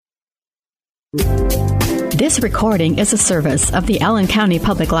This recording is a service of the Allen County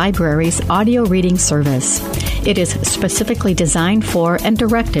Public Library's audio reading service. It is specifically designed for and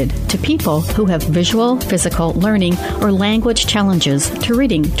directed to people who have visual, physical, learning, or language challenges to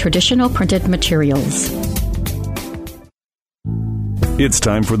reading traditional printed materials. It's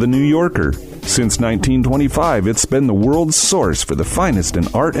time for The New Yorker. Since 1925, it's been the world's source for the finest in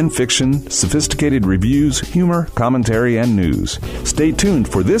art and fiction, sophisticated reviews, humor, commentary, and news. Stay tuned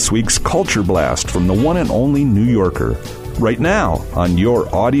for this week's Culture Blast from the one and only New Yorker, right now on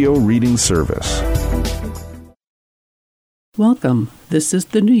your audio reading service. Welcome. This is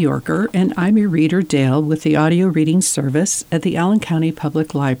The New Yorker, and I'm your reader, Dale, with the audio reading service at the Allen County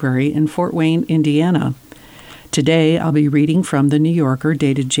Public Library in Fort Wayne, Indiana. Today, I'll be reading from The New Yorker,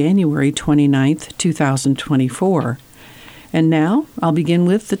 dated January 29th, 2024. And now, I'll begin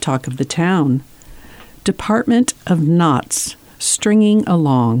with the talk of the town. Department of Knots, Stringing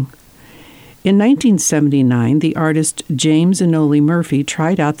Along. In 1979, the artist James Anole Murphy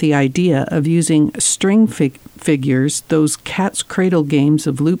tried out the idea of using string figures, those cat's cradle games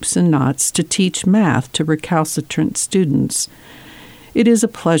of loops and knots, to teach math to recalcitrant students. It is a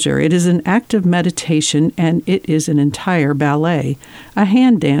pleasure, it is an act of meditation, and it is an entire ballet. A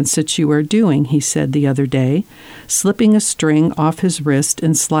hand dance that you are doing, he said the other day, slipping a string off his wrist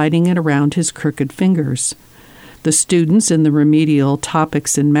and sliding it around his crooked fingers. The students in the remedial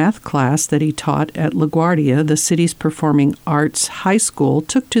topics in math class that he taught at LaGuardia, the city's performing arts high school,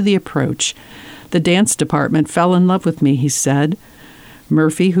 took to the approach. The dance department fell in love with me, he said.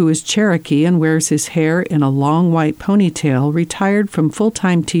 Murphy, who is Cherokee and wears his hair in a long white ponytail, retired from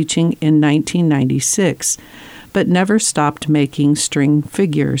full-time teaching in 1996, but never stopped making string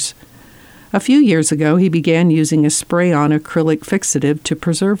figures. A few years ago, he began using a spray-on acrylic fixative to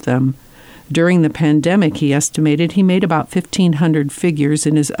preserve them. During the pandemic, he estimated he made about 1,500 figures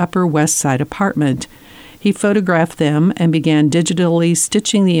in his Upper West Side apartment. He photographed them and began digitally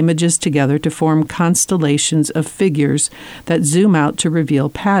stitching the images together to form constellations of figures that zoom out to reveal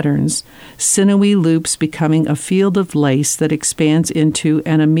patterns, sinewy loops becoming a field of lace that expands into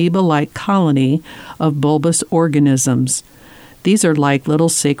an amoeba-like colony of bulbous organisms. "These are like little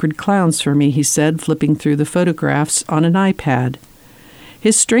sacred clowns for me," he said, flipping through the photographs on an iPad.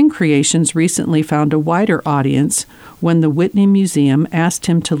 His string creations recently found a wider audience when the Whitney Museum asked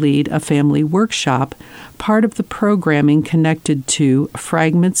him to lead a family workshop, part of the programming connected to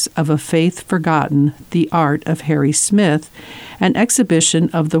Fragments of a Faith Forgotten, the Art of Harry Smith, an exhibition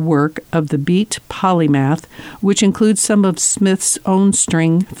of the work of the Beat Polymath, which includes some of Smith's own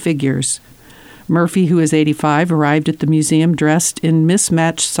string figures. Murphy, who is 85, arrived at the museum dressed in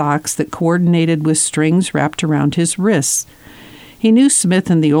mismatched socks that coordinated with strings wrapped around his wrists. He knew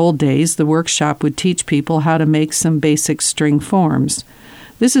Smith in the old days. The workshop would teach people how to make some basic string forms.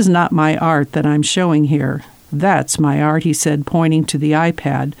 "This is not my art that I'm showing here. That's my art," he said, pointing to the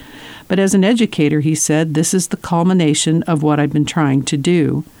iPad. "But as an educator," he said, "this is the culmination of what I've been trying to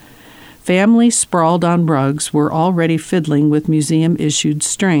do." Families sprawled on rugs were already fiddling with museum-issued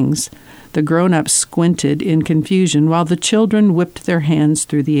strings. The grown-ups squinted in confusion while the children whipped their hands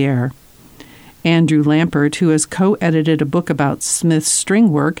through the air. Andrew Lampert, who has co-edited a book about Smith's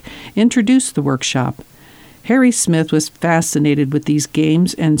string work, introduced the workshop. Harry Smith was fascinated with these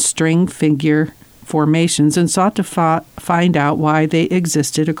games and string figure formations and sought to find out why they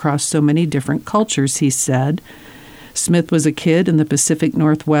existed across so many different cultures, he said. Smith was a kid in the Pacific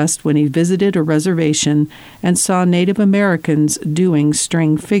Northwest when he visited a reservation and saw Native Americans doing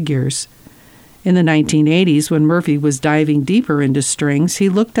string figures. In the 1980s, when Murphy was diving deeper into strings, he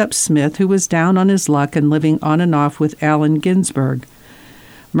looked up Smith, who was down on his luck and living on and off with Allen Ginsberg.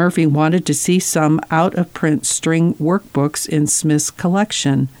 Murphy wanted to see some out-of-print string workbooks in Smith's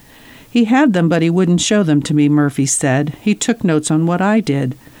collection. "He had them, but he wouldn't show them to me," Murphy said. "He took notes on what I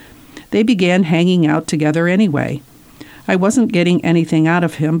did. They began hanging out together anyway. I wasn't getting anything out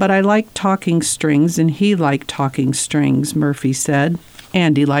of him, but I liked talking strings, and he liked talking strings," Murphy said.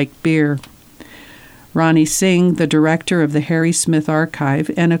 "And he liked beer." Ronnie Singh, the director of the Harry Smith Archive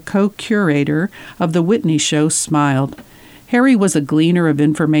and a co-curator of the Whitney Show, smiled. "Harry was a gleaner of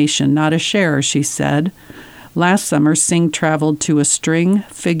information, not a sharer," she said. Last summer, Singh traveled to a string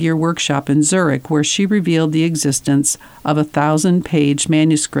figure workshop in Zurich, where she revealed the existence of a 1,000-page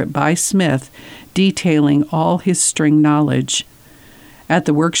manuscript by Smith detailing all his string knowledge. At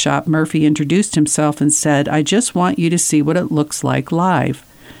the workshop, Murphy introduced himself and said, "I just want you to see what it looks like live."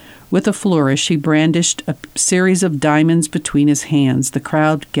 With a flourish, he brandished a series of diamonds between his hands. The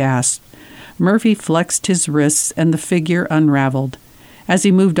crowd gasped. Murphy flexed his wrists, and the figure unraveled. As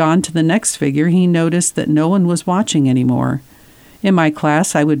he moved on to the next figure, he noticed that no one was watching anymore. In my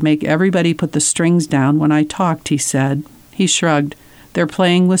class, I would make everybody put the strings down when I talked, he said. He shrugged. They're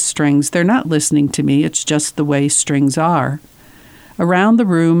playing with strings. They're not listening to me. It's just the way strings are. Around the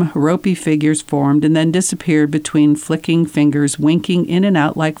room, ropey figures formed and then disappeared between flicking fingers, winking in and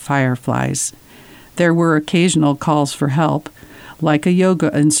out like fireflies. There were occasional calls for help. Like a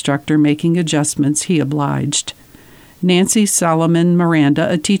yoga instructor making adjustments, he obliged. Nancy Solomon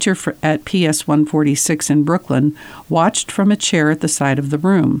Miranda, a teacher at PS 146 in Brooklyn, watched from a chair at the side of the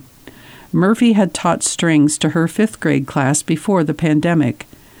room. Murphy had taught strings to her 5th grade class before the pandemic.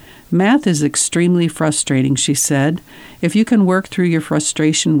 Math is extremely frustrating, she said. If you can work through your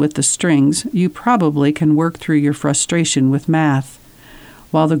frustration with the strings, you probably can work through your frustration with math.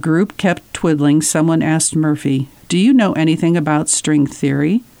 While the group kept twiddling, someone asked Murphy, "Do you know anything about string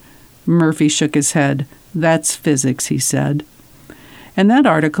theory?" Murphy shook his head. "That's physics," he said. And that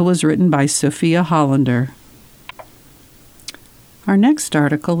article was written by Sophia Hollander. Our next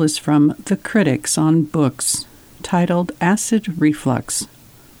article is from The Critics on Books, titled Acid Reflux,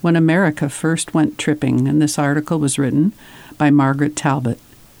 When America First Went Tripping, and this article was written by Margaret Talbot.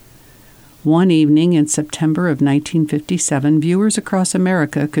 One evening in September of 1957, viewers across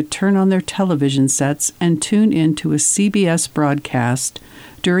America could turn on their television sets and tune into a CBS broadcast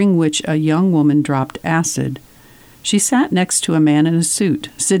during which a young woman dropped acid. She sat next to a man in a suit,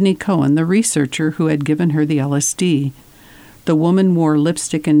 Sidney Cohen, the researcher who had given her the LSD. The woman wore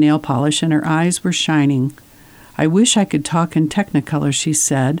lipstick and nail polish, and her eyes were shining. "I wish I could talk in Technicolor," she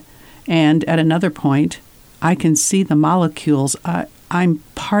said, and at another point, "I can see the molecules. I'm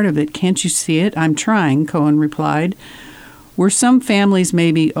part of it. Can't you see it?" "I'm trying," Cohen replied. Were some families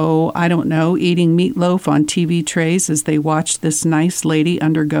maybe, I don't know, eating meatloaf on TV trays as they watched this nice lady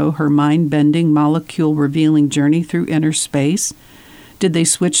undergo her mind-bending, molecule-revealing journey through inner space? Did they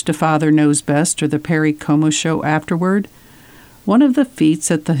switch to Father Knows Best or the Perry Como Show afterward? One of the feats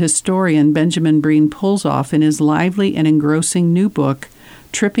that the historian Benjamin Breen pulls off in his lively and engrossing new book,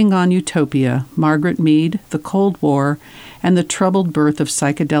 Tripping on Utopia, Margaret Mead, the Cold War, and the Troubled Birth of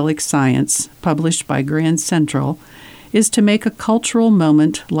Psychedelic Science, published by Grand Central, is to make a cultural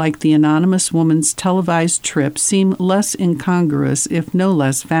moment like the anonymous woman's televised trip seem less incongruous, if no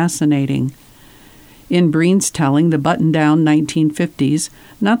less fascinating. In Breen's telling, the button-down 1950s,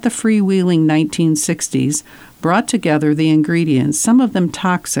 not the freewheeling 1960s, brought together the ingredients, some of them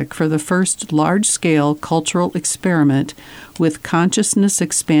toxic, for the first large-scale cultural experiment with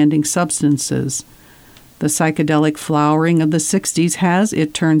consciousness-expanding substances. The psychedelic flowering of the 60s has,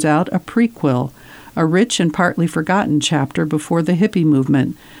 it turns out, a prequel, a rich and partly forgotten chapter before the hippie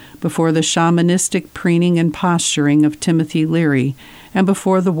movement, before the shamanistic preening and posturing of Timothy Leary, and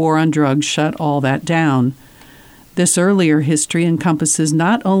before the war on drugs shut all that down. This earlier history encompasses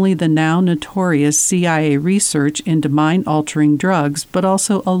not only the now notorious CIA research into mind-altering drugs, but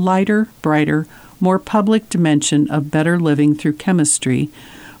also a lighter, brighter, more public dimension of better living through chemistry,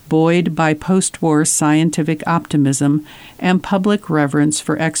 buoyed by post-war scientific optimism and public reverence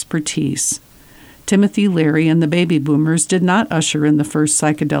for expertise. Timothy Leary and the baby boomers did not usher in the first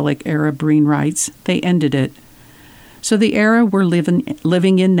psychedelic era, Breen writes. They ended it. So the era we're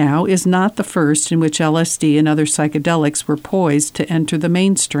living in now is not the first in which LSD and other psychedelics were poised to enter the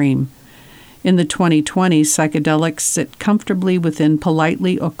mainstream. In the 2020s, psychedelics sit comfortably within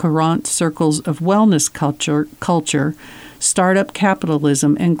politely courant circles of wellness culture, startup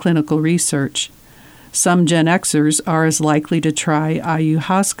capitalism, and clinical research. Some Gen Xers are as likely to try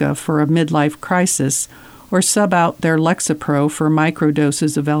ayahuasca for a midlife crisis or sub out their Lexapro for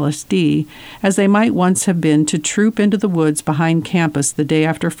microdoses of LSD as they might once have been to troop into the woods behind campus the day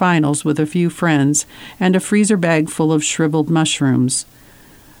after finals with a few friends and a freezer bag full of shriveled mushrooms.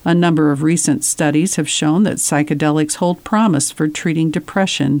 A number of recent studies have shown that psychedelics hold promise for treating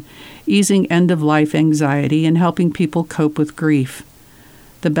depression, easing end-of-life anxiety, and helping people cope with grief.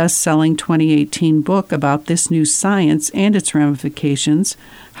 The best-selling 2018 book about this new science and its ramifications,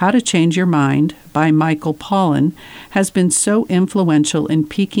 How to Change Your Mind, by Michael Pollan, has been so influential in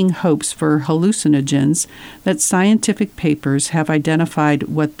piquing hopes for hallucinogens that scientific papers have identified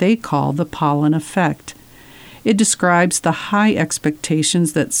what they call the Pollan effect. It describes the high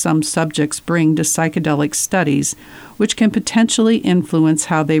expectations that some subjects bring to psychedelic studies, which can potentially influence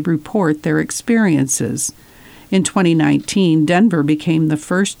how they report their experiences. In 2019, Denver became the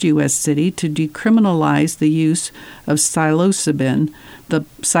first U.S. city to decriminalize the use of psilocybin, the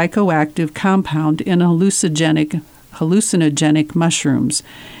psychoactive compound in hallucinogenic mushrooms.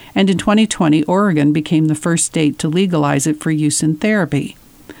 And in 2020, Oregon became the first state to legalize it for use in therapy.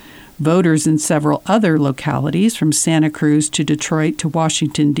 Voters in several other localities, from Santa Cruz to Detroit to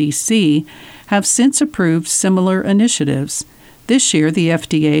Washington, D.C., have since approved similar initiatives. This year, the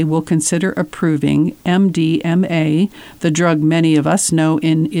FDA will consider approving MDMA, the drug many of us know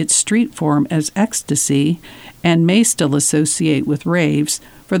in its street form as ecstasy, and may still associate with raves,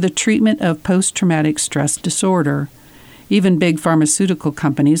 for the treatment of post-traumatic stress disorder. Even big pharmaceutical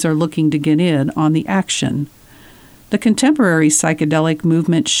companies are looking to get in on the action. The contemporary psychedelic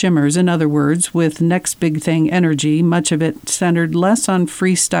movement shimmers, in other words, with next big thing energy, much of it centered less on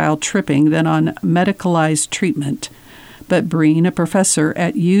freestyle tripping than on medicalized treatment. But Breen, a professor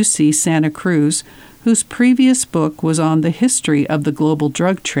at UC Santa Cruz, whose previous book was on the history of the global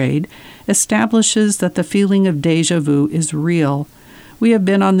drug trade, establishes that the feeling of déjà vu is real. We have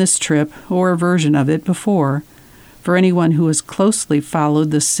been on this trip, or a version of it, before. For anyone who has closely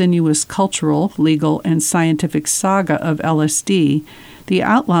followed the sinuous cultural, legal, and scientific saga of LSD, the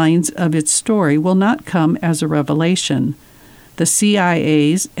outlines of its story will not come as a revelation. The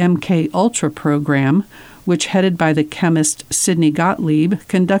CIA's MKUltra program, which headed by the chemist Sidney Gottlieb,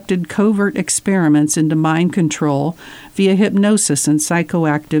 conducted covert experiments into mind control via hypnosis and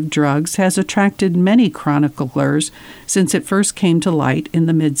psychoactive drugs, has attracted many chroniclers since it first came to light in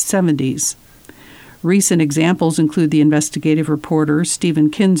the mid-70s. Recent examples include the investigative reporter Stephen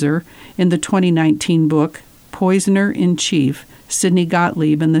Kinzer in the 2019 book Poisoner-in-Chief, Sidney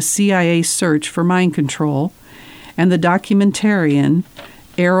Gottlieb and the CIA Search for Mind Control, and the documentarian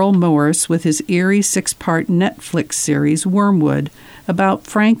Errol Morris with his eerie 6-part Netflix series Wormwood about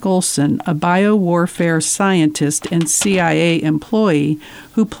Frank Olson, a biowarfare scientist and CIA employee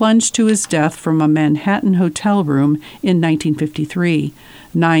who plunged to his death from a Manhattan hotel room in 1953,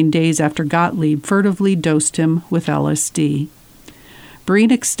 9 days after Gottlieb furtively dosed him with LSD.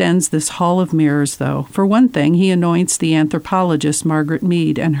 Breen extends this hall of mirrors, though. For one thing, he anoints the anthropologist Margaret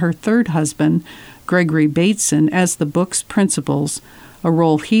Mead and her third husband, Gregory Bateson, as the book's principals, a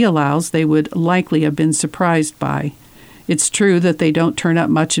role he allows they would likely have been surprised by. It's true that they don't turn up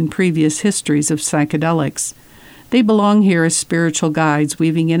much in previous histories of psychedelics. They belong here as spiritual guides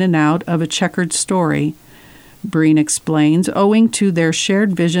weaving in and out of a checkered story. Breen explains, owing to their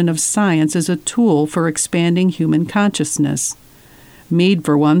shared vision of science as a tool for expanding human consciousness. Mead,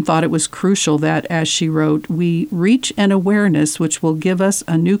 for one, thought it was crucial that, as she wrote, we reach an awareness which will give us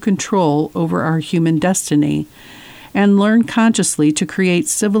a new control over our human destiny and learn consciously to create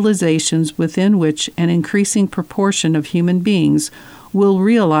civilizations within which an increasing proportion of human beings will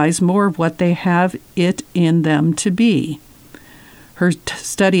realize more of what they have it in them to be. Her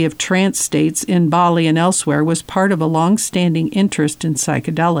study of trance states in Bali and elsewhere was part of a long-standing interest in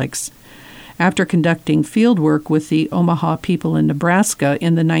psychedelics. After conducting field work with the Omaha people in Nebraska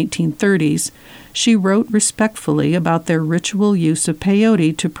in the 1930s, she wrote respectfully about their ritual use of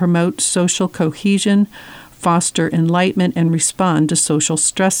peyote to promote social cohesion, foster enlightenment, and respond to social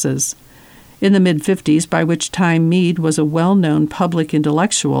stresses. In the mid-50s, by which time Mead was a well-known public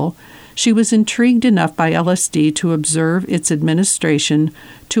intellectual, she was intrigued enough by LSD to observe its administration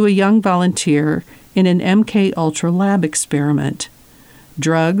to a young volunteer in an MKUltra lab experiment.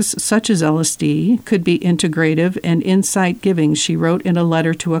 Drugs, such as LSD, could be integrative and insight-giving, she wrote in a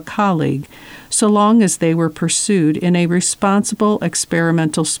letter to a colleague, so long as they were pursued in a responsible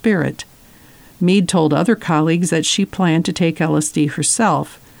experimental spirit. Mead told other colleagues that she planned to take LSD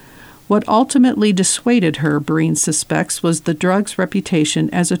herself. What ultimately dissuaded her, Breen suspects, was the drug's reputation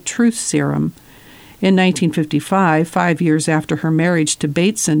as a truth serum. In 1955, 5 years after her marriage to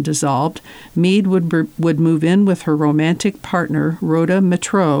Bateson dissolved, Mead would move in with her romantic partner, Rhoda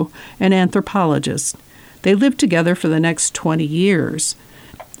Metro, an anthropologist. They lived together for the next 20 years.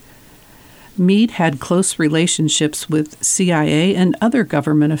 Mead had close relationships with CIA and other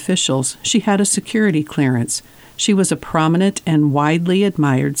government officials. She had a security clearance. She was a prominent and widely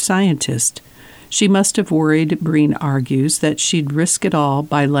admired scientist. She must have worried, Breen argues, that she'd risk it all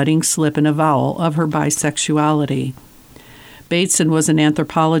by letting slip an avowal of her bisexuality. Bateson was an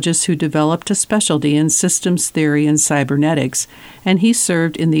anthropologist who developed a specialty in systems theory and cybernetics, and he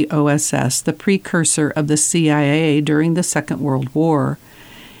served in the OSS, the precursor of the CIA during the Second World War.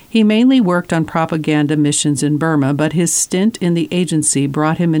 He mainly worked on propaganda missions in Burma, but his stint in the agency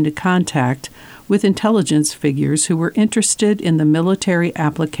brought him into contact with intelligence figures who were interested in the military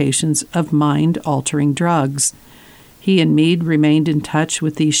applications of mind-altering drugs. He and Mead remained in touch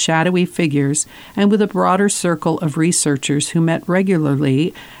with these shadowy figures and with a broader circle of researchers who met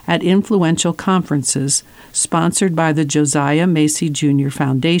regularly at influential conferences sponsored by the Josiah Macy Jr.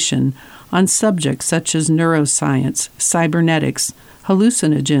 Foundation on subjects such as neuroscience, cybernetics,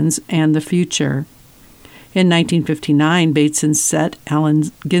 hallucinogens, and the future. In 1959, Bateson set Allen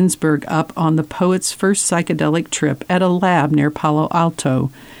Ginsberg up on the poet's first psychedelic trip at a lab near Palo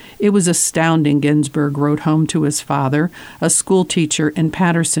Alto. It was astounding, Ginsberg wrote home to his father, a schoolteacher in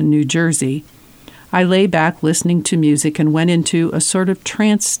Paterson, New Jersey. I lay back listening to music and went into a sort of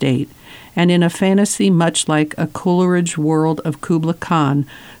trance state, and in a fantasy much like a Coleridge world of Kubla Khan,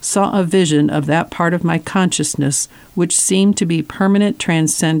 saw a vision of that part of my consciousness which seemed to be permanent,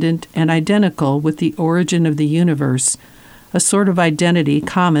 transcendent, and identical with the origin of the universe, a sort of identity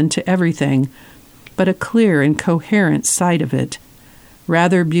common to everything, but a clear and coherent sight of it.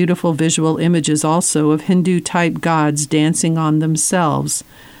 Rather beautiful visual images also of Hindu-type gods dancing on themselves.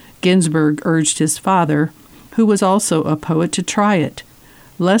 Ginsberg urged his father, who was also a poet, to try it.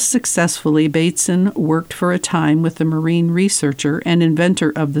 Less successfully, Bateson worked for a time with the marine researcher and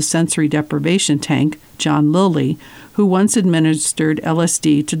inventor of the sensory deprivation tank, John Lilly, who once administered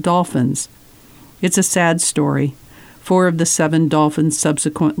LSD to dolphins. It's a sad story. 4 of the 7 dolphins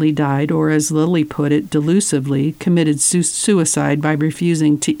subsequently died, or as Lilly put it delusively, committed suicide by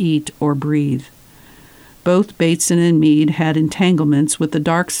refusing to eat or breathe. Both Bateson and Mead had entanglements with the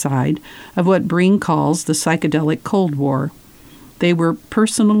dark side of what Breen calls the psychedelic Cold War. They were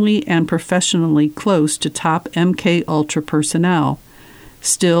personally and professionally close to top MK Ultra personnel.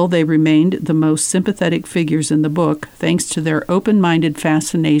 Still, they remained the most sympathetic figures in the book thanks to their open-minded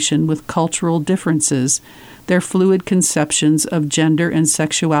fascination with cultural differences, their fluid conceptions of gender and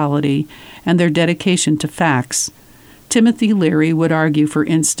sexuality, and their dedication to facts. Timothy Leary would argue, for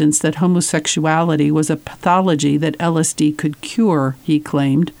instance, that homosexuality was a pathology that LSD could cure, he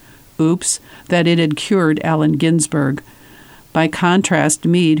claimed. Oops, that it had cured Allen Ginsberg. By contrast,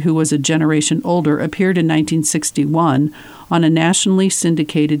 Mead, who was a generation older, appeared in 1961 on a nationally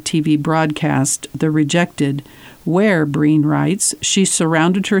syndicated TV broadcast, The Rejected, where, Breen writes, she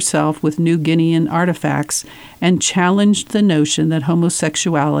surrounded herself with New Guinean artifacts and challenged the notion that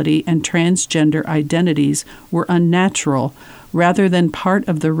homosexuality and transgender identities were unnatural rather than part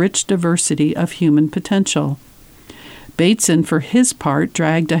of the rich diversity of human potential. Bateson, for his part,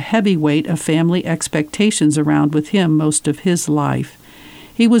 dragged a heavy weight of family expectations around with him most of his life.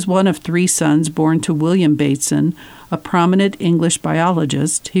 He was one of 3 sons born to William Bateson, a prominent English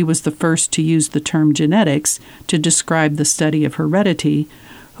biologist. He was the first to use the term genetics to describe the study of heredity,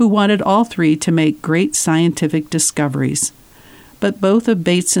 who wanted all 3 to make great scientific discoveries. But both of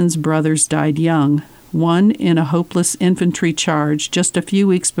Bateson's brothers died young, one in a hopeless infantry charge just a few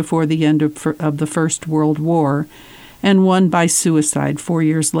weeks before the end of the First World War, and one by suicide 4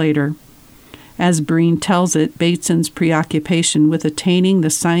 years later. As Breen tells it, Bateson's preoccupation with attaining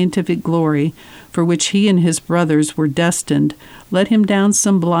the scientific glory for which he and his brothers were destined led him down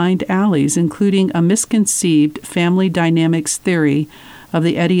some blind alleys, including a misconceived family dynamics theory of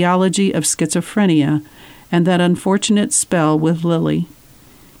the etiology of schizophrenia and that unfortunate spell with Lilly.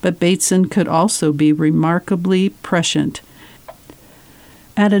 But Bateson could also be remarkably prescient.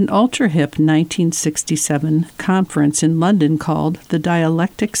 At an ultra-hip 1967 conference in London called The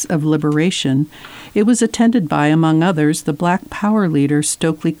Dialectics of Liberation, it was attended by, among others, the Black Power leader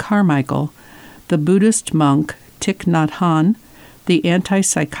Stokely Carmichael, the Buddhist monk Thich Nhat Hanh, the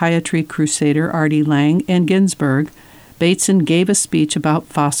anti-psychiatry crusader Artie Lang, and Ginsberg. Bateson gave a speech about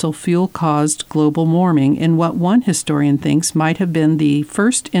fossil fuel-caused global warming in what one historian thinks might have been the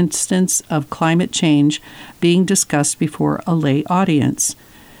first instance of climate change being discussed before a lay audience.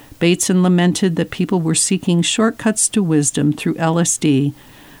 Bateson lamented that people were seeking shortcuts to wisdom through LSD,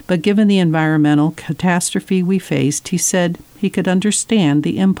 but given the environmental catastrophe we faced, he said he could understand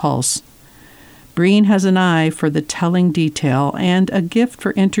the impulse. Breen has an eye for the telling detail and a gift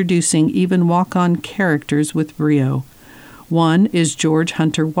for introducing even walk-on characters with brio. One is George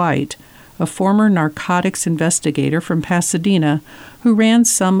Hunter White, a former narcotics investigator from Pasadena who ran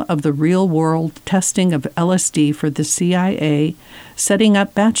some of the real-world testing of LSD for the CIA, setting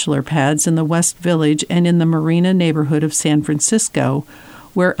up bachelor pads in the West Village and in the Marina neighborhood of San Francisco,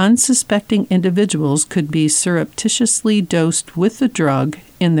 where unsuspecting individuals could be surreptitiously dosed with the drug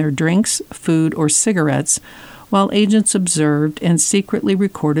in their drinks, food, or cigarettes, while agents observed and secretly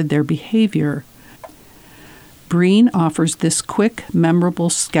recorded their behavior. Breen offers this quick, memorable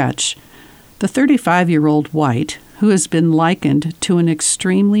sketch. The 35-year-old White, who has been likened to an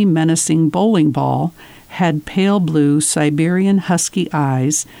extremely menacing bowling ball, had pale blue Siberian husky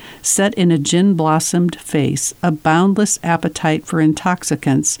eyes set in a gin-blossomed face, a boundless appetite for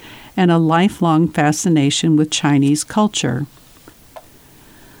intoxicants, and a lifelong fascination with Chinese culture.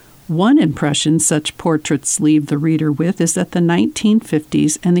 One impression such portraits leave the reader with is that the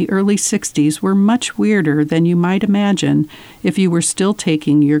 1950s and the early 60s were much weirder than you might imagine if you were still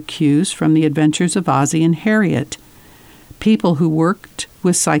taking your cues from the adventures of Ozzie and Harriet. People who worked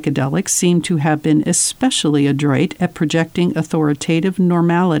with psychedelics seem to have been especially adroit at projecting authoritative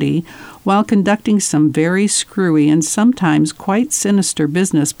normality while conducting some very screwy and sometimes quite sinister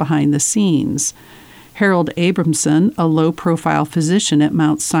business behind the scenes. Harold Abramson, a low-profile physician at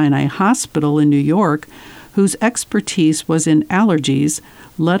Mount Sinai Hospital in New York, whose expertise was in allergies,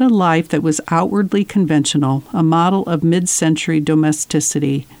 led a life that was outwardly conventional, a model of mid-century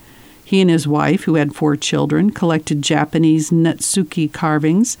domesticity. He and his wife, who had 4 children, collected Japanese netsuke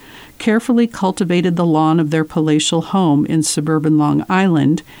carvings, carefully cultivated the lawn of their palatial home in suburban Long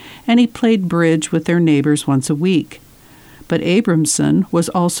Island, and he played bridge with their neighbors once a week. But Abramson was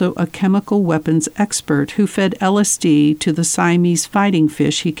also a chemical weapons expert who fed LSD to the Siamese fighting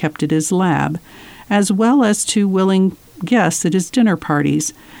fish he kept at his lab, as well as to willing guests at his dinner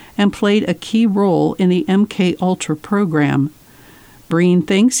parties, and played a key role in the MK-Ultra program. Breen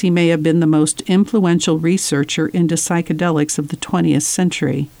thinks he may have been the most influential researcher into psychedelics of the 20th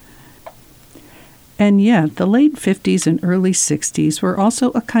century. And yet, the late 50s and early 60s were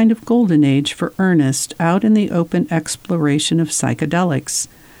also a kind of golden age for earnest, out-in-the-open exploration of psychedelics.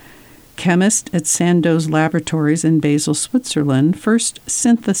 Chemists at Sandoz Laboratories in Basel, Switzerland, first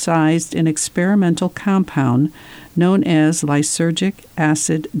synthesized an experimental compound known as lysergic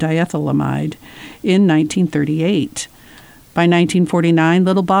acid diethylamide in 1938. By 1949,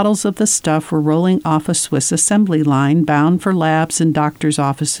 little bottles of the stuff were rolling off a Swiss assembly line bound for labs and doctors'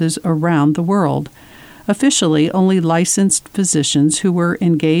 offices around the world. Officially, only licensed physicians who were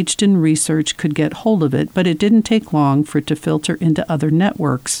engaged in research could get hold of it, but it didn't take long for it to filter into other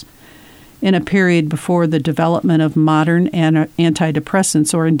networks. In a period before the development of modern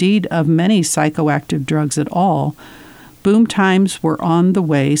antidepressants, or indeed of many psychoactive drugs at all, boom times were on the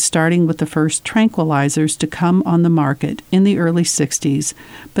way, starting with the first tranquilizers to come on the market in the early 60s,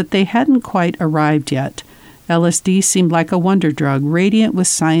 but they hadn't quite arrived yet. LSD seemed like a wonder drug, radiant with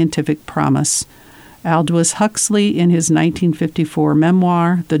scientific promise. Aldous Huxley, in his 1954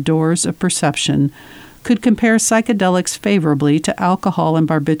 memoir, The Doors of Perception, could compare psychedelics favorably to alcohol and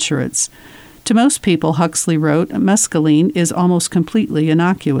barbiturates. To most people, Huxley wrote, mescaline is almost completely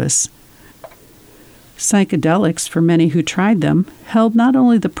innocuous. Psychedelics, for many who tried them, held not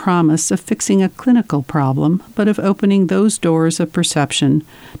only the promise of fixing a clinical problem, but of opening those doors of perception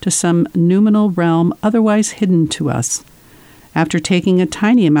to some noumenal realm otherwise hidden to us. After taking a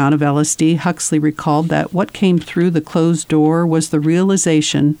tiny amount of LSD, Huxley recalled that what came through the closed door was the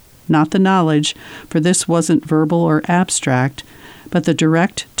realization, not the knowledge, for this wasn't verbal or abstract, but the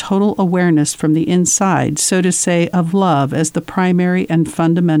direct, total awareness from the inside, so to say, of love as the primary and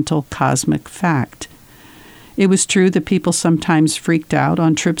fundamental cosmic fact. It was true that people sometimes freaked out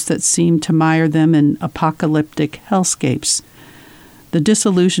on trips that seemed to mire them in apocalyptic hellscapes. The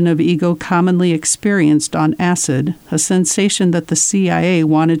disillusion of ego commonly experienced on acid, a sensation that the CIA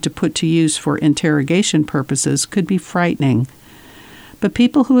wanted to put to use for interrogation purposes, could be frightening. But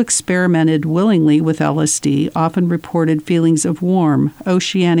people who experimented willingly with LSD often reported feelings of warm,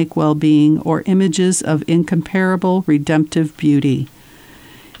 oceanic well-being or images of incomparable redemptive beauty.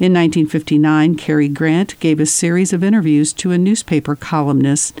 In 1959, Cary Grant gave a series of interviews to a newspaper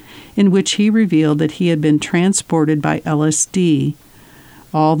columnist in which he revealed that he had been transported by LSD.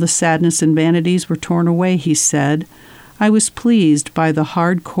 All the sadness and vanities were torn away, he said. I was pleased by the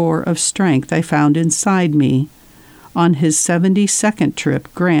hard core of strength I found inside me. On his 72nd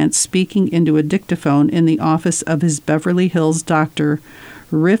trip, Grant, speaking into a dictaphone in the office of his Beverly Hills doctor,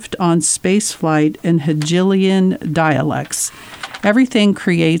 riffed on spaceflight and Hegelian dialects. Everything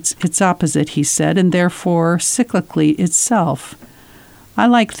creates its opposite, he said, and therefore cyclically itself. I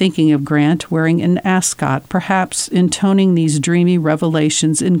like thinking of Grant wearing an ascot, perhaps intoning these dreamy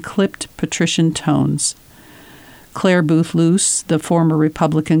revelations in clipped patrician tones. Claire Booth Luce, the former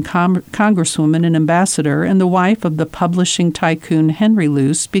Republican congresswoman and ambassador, and the wife of the publishing tycoon Henry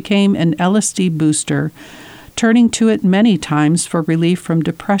Luce, became an LSD booster, turning to it many times for relief from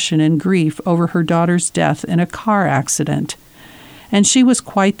depression and grief over her daughter's death in a car accident. And she was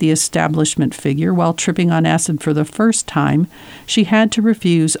quite the establishment figure. While tripping on acid for the first time, she had to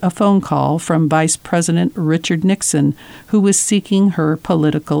refuse a phone call from Vice President Richard Nixon, who was seeking her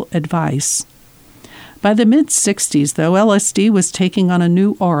political advice. By the mid-60s, though, LSD was taking on a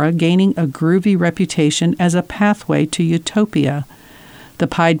new aura, gaining a groovy reputation as a pathway to utopia. The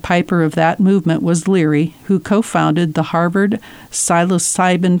Pied Piper of that movement was Leary, who co-founded the Harvard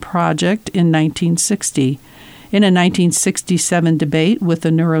Psilocybin Project in 1960. In a 1967 debate with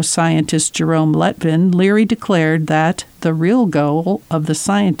the neuroscientist Jerome Letvin, Leary declared that the real goal of the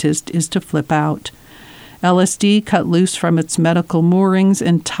scientist is to flip out. LSD, cut loose from its medical moorings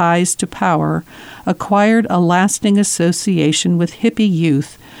and ties to power, acquired a lasting association with hippie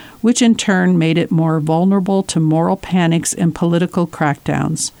youth, which in turn made it more vulnerable to moral panics and political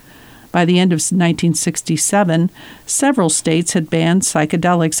crackdowns. By the end of 1967, several states had banned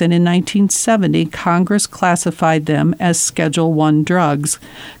psychedelics, and in 1970, Congress classified them as Schedule I drugs,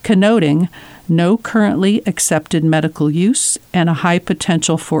 connoting no currently accepted medical use and a high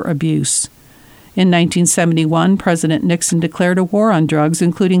potential for abuse. In 1971, President Nixon declared a war on drugs,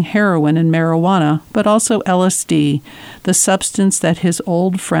 including heroin and marijuana, but also LSD, the substance that his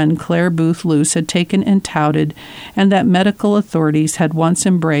old friend Clare Boothe Luce had taken and touted, and that medical authorities had once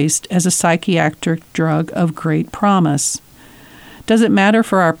embraced as a psychiatric drug of great promise. Does it matter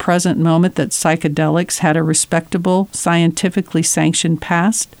for our present moment that psychedelics had a respectable, scientifically sanctioned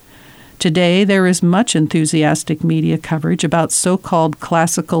past? Today, there is much enthusiastic media coverage about so-called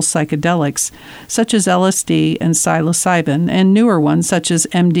classical psychedelics, such as LSD and psilocybin, and newer ones, such as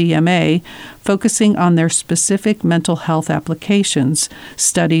MDMA, focusing on their specific mental health applications,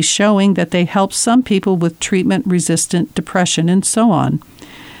 studies showing that they help some people with treatment-resistant depression and so on.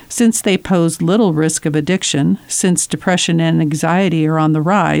 Since they pose little risk of addiction, since depression and anxiety are on the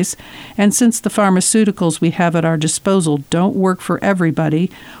rise, and since the pharmaceuticals we have at our disposal don't work for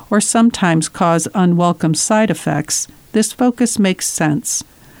everybody or sometimes cause unwelcome side effects, this focus makes sense.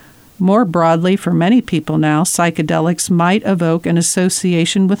 More broadly, for many people now, psychedelics might evoke an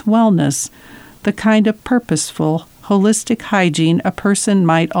association with wellness, the kind of purposeful, holistic hygiene a person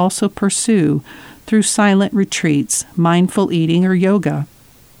might also pursue through silent retreats, mindful eating, or yoga.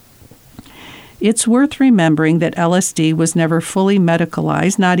 It's worth remembering that LSD was never fully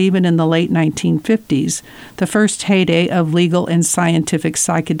medicalized, not even in the late 1950s, the first heyday of legal and scientific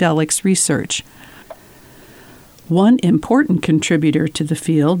psychedelics research. One important contributor to the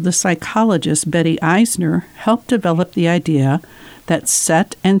field, the psychologist Betty Eisner, helped develop the idea that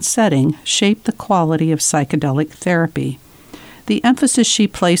set and setting shape the quality of psychedelic therapy. The emphasis she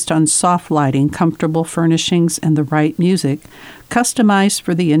placed on soft lighting, comfortable furnishings, and the right music, customized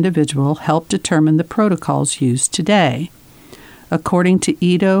for the individual, helped determine the protocols used today. According to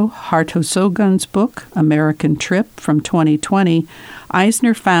Ido Hartosogun's book, American Trip, from 2020,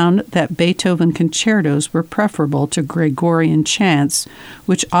 Eisner found that Beethoven concertos were preferable to Gregorian chants,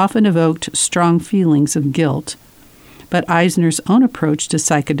 which often evoked strong feelings of guilt. But Eisner's own approach to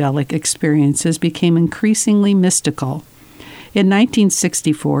psychedelic experiences became increasingly mystical. In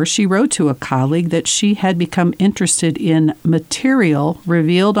 1964, she wrote to a colleague that she had become interested in material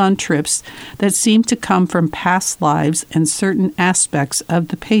revealed on trips that seemed to come from past lives and certain aspects of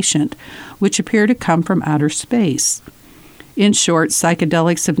the patient, which appear to come from outer space. In short,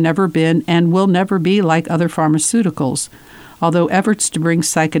 psychedelics have never been and will never be like other pharmaceuticals. Although efforts to bring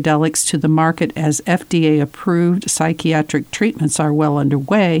psychedelics to the market as FDA-approved psychiatric treatments are well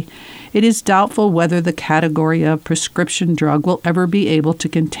underway, it is doubtful whether the category of prescription drug will ever be able to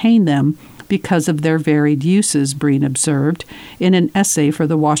contain them because of their varied uses, Breen observed in an essay for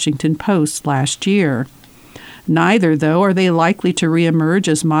the Washington Post last year. Neither, though, are they likely to reemerge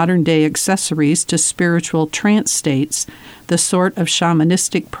as modern-day accessories to spiritual trance states, the sort of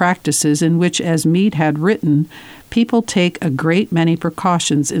shamanistic practices in which, as Mead had written, people take a great many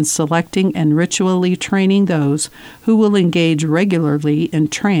precautions in selecting and ritually training those who will engage regularly in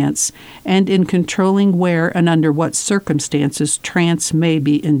trance and in controlling where and under what circumstances trance may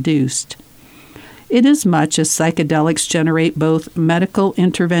be induced. Inasmuch as psychedelics generate both medical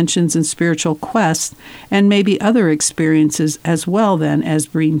interventions and spiritual quests, and maybe other experiences as well, then, as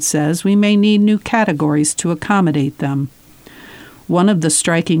Breen says, we may need new categories to accommodate them. One of the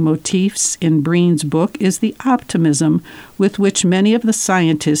striking motifs in Breen's book is the optimism with which many of the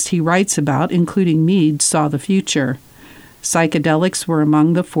scientists he writes about, including Mead, saw the future. Psychedelics were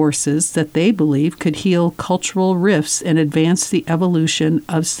among the forces that they believed could heal cultural rifts and advance the evolution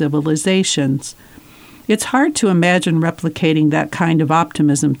of civilizations. It's hard to imagine replicating that kind of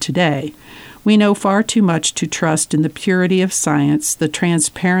optimism today. We know far too much to trust in the purity of science, the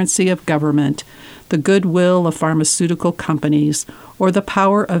transparency of government, the goodwill of pharmaceutical companies, or the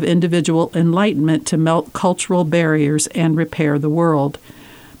power of individual enlightenment to melt cultural barriers and repair the world.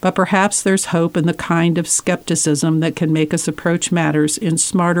 But perhaps there's hope in the kind of skepticism that can make us approach matters in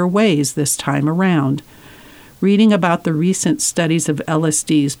smarter ways this time around. Reading about the recent studies of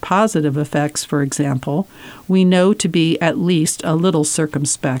LSD's positive effects, for example, we know to be at least a little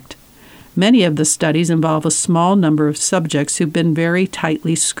circumspect. Many of the studies involve a small number of subjects who've been very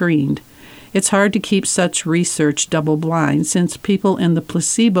tightly screened. It's hard to keep such research double-blind since people in the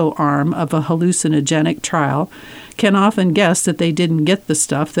placebo arm of a hallucinogenic trial can often guess that they didn't get the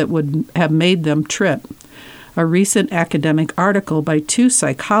stuff that would have made them trip. A recent academic article by two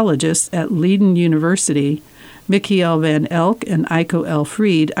psychologists at Leiden University, Michiel van Elk and Eiko L.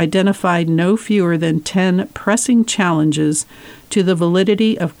 Fried, identified no fewer than 10 pressing challenges to the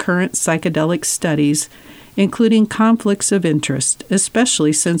validity of current psychedelic studies, including conflicts of interest,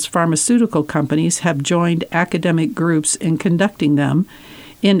 especially since pharmaceutical companies have joined academic groups in conducting them,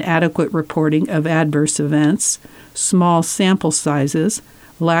 inadequate reporting of adverse events, small sample sizes,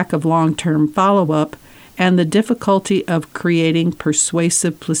 lack of long-term follow-up, and the difficulty of creating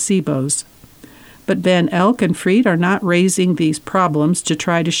persuasive placebos. But Van Elk and Fried are not raising these problems to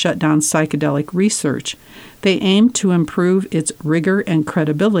try to shut down psychedelic research. They aim to improve its rigor and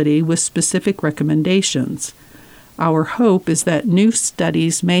credibility with specific recommendations. Our hope is that new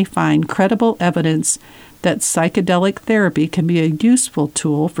studies may find credible evidence that psychedelic therapy can be a useful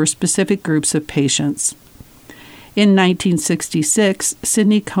tool for specific groups of patients. In 1966,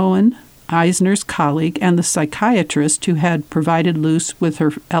 Sidney Cohen, Eisner's colleague and the psychiatrist who had provided Luce with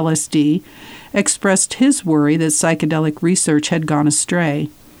her LSD, expressed his worry that psychedelic research had gone astray.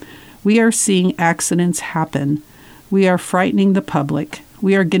 We are seeing accidents happen. We are frightening the public.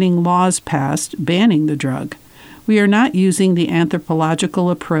 We are getting laws passed banning the drug. We are not using the anthropological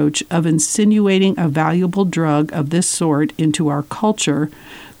approach of insinuating a valuable drug of this sort into our culture,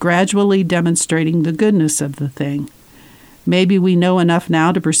 gradually demonstrating the goodness of the thing. Maybe we know enough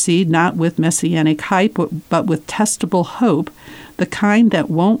now to proceed not with messianic hype, but with testable hope, the kind that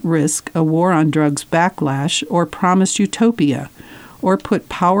won't risk a war on drugs backlash or promise utopia, or put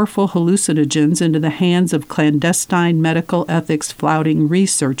powerful hallucinogens into the hands of clandestine medical ethics flouting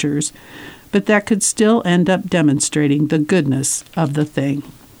researchers, but that could still end up demonstrating the goodness of the thing.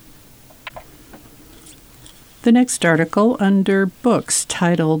 The next article under books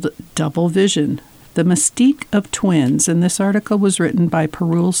titled Double Vision, The Mystique of Twins, and this article was written by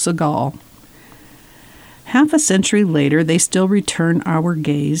Parul Sehgal. Half a century later, they still return our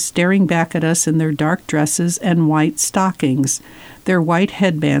gaze, staring back at us in their dark dresses and white stockings, their white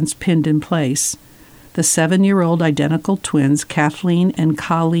headbands pinned in place. The 7-year-old identical twins, Kathleen and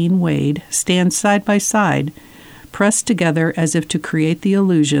Colleen Wade, stand side by side, pressed together as if to create the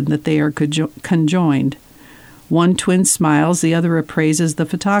illusion that they are conjoined. One twin smiles, the other appraises the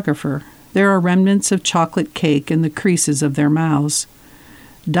photographer. There are remnants of chocolate cake in the creases of their mouths.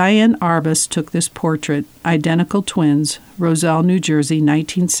 Diane Arbus took this portrait, identical twins, Roselle, New Jersey,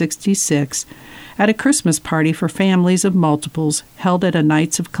 1966, at a Christmas party for families of multiples held at a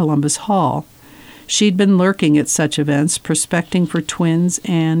Knights of Columbus Hall. She'd been lurking at such events, prospecting for twins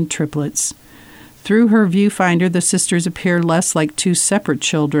and triplets. Through her viewfinder, the sisters appear less like two separate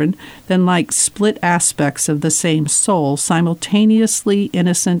children than like split aspects of the same soul, simultaneously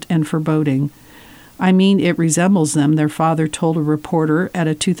innocent and foreboding. I mean, it resembles them, their father told a reporter at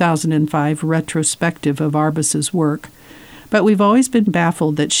a 2005 retrospective of Arbus's work. But we've always been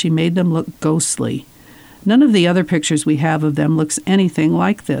baffled that she made them look ghostly. None of the other pictures we have of them looks anything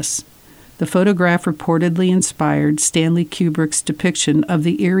like this. The photograph reportedly inspired Stanley Kubrick's depiction of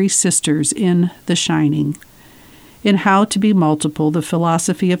the eerie sisters in The Shining. In How to Be Multiple, The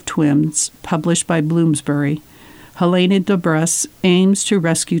Philosophy of Twins, published by Bloomsbury, Helena Dobresk aims to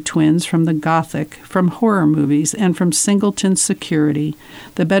rescue twins from the Gothic, from horror movies, and from singleton security,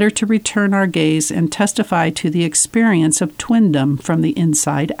 the better to return our gaze and testify to the experience of twindom from the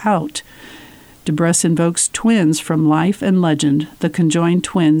inside out. Dobresk invokes twins from life and legend, the conjoined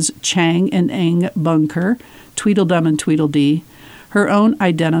twins Chang and Eng Bunker, Tweedledum and Tweedledee, her own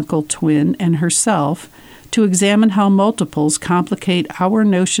identical twin and herself, to examine how multiples complicate our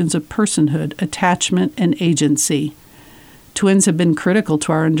notions of personhood, attachment, and agency. Twins have been critical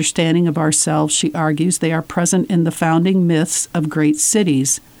to our understanding of ourselves, she argues. They are present in the founding myths of great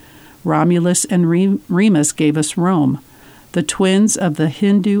cities. Romulus and Remus gave us Rome. The twins of the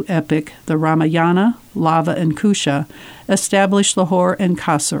Hindu epic, the Ramayana, Lava and Kusha, established Lahore and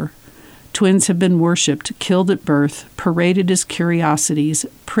Kasur. Twins have been worshipped, killed at birth, paraded as curiosities,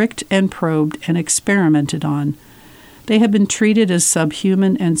 pricked and probed and experimented on. They have been treated as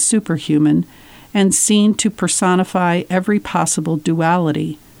subhuman and superhuman and seen to personify every possible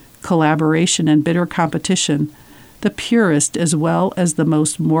duality, collaboration and bitter competition, the purest as well as the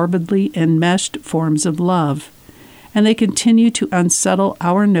most morbidly enmeshed forms of love. And they continue to unsettle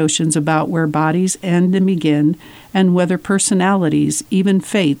our notions about where bodies end and begin, and whether personalities, even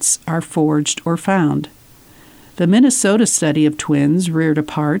fates, are forged or found. The Minnesota study of twins, reared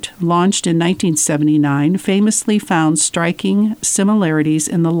apart, launched in 1979, famously found striking similarities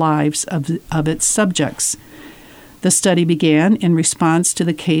in the lives of its subjects. The study began in response to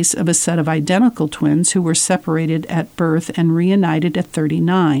the case of a set of identical twins who were separated at birth and reunited at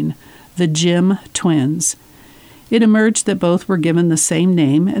 39, the Jim twins. It emerged that both were given the same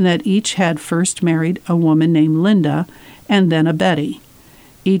name and that each had first married a woman named Linda and then a Betty.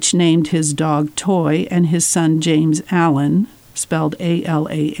 Each named his dog Toy and his son James Allan, spelled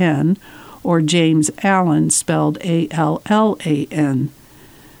A-L-A-N, or James Allen, spelled A-L-L-A-N.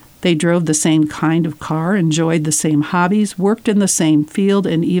 They drove the same kind of car, enjoyed the same hobbies, worked in the same field,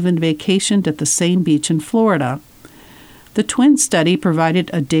 and even vacationed at the same beach in Florida. The twin study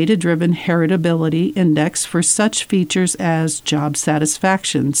provided a data-driven heritability index for such features as job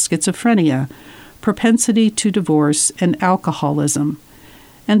satisfaction, schizophrenia, propensity to divorce, and alcoholism.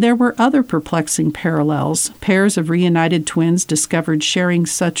 And there were other perplexing parallels. Pairs of reunited twins discovered sharing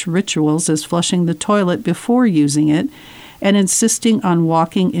such rituals as flushing the toilet before using it and insisting on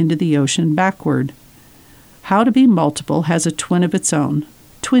walking into the ocean backward. How to Be Multiple has a twin of its own.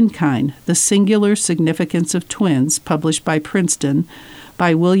 Twinkind, The Singular Significance of Twins, published by Princeton,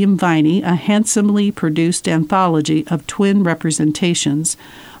 by William Viney, a handsomely produced anthology of twin representations,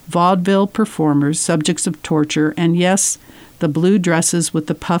 vaudeville performers, subjects of torture, and yes, the blue dresses with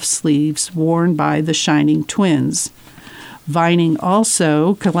the puff sleeves worn by the Shining Twins. Vining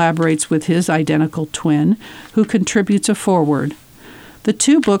also collaborates with his identical twin, who contributes a foreword. The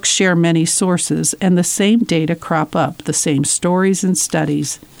two books share many sources, and the same data crop up, the same stories and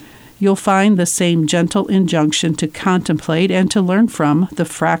studies. You'll find the same gentle injunction to contemplate and to learn from the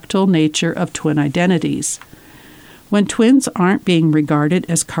fractal nature of twin identities. When twins aren't being regarded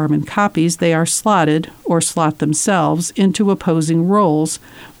as carbon copies, they are slotted, or slot themselves, into opposing roles,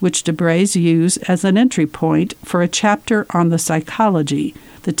 which Debreys used as an entry point for a chapter on the psychology,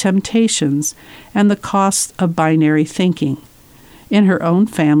 the temptations, and the costs of binary thinking. In her own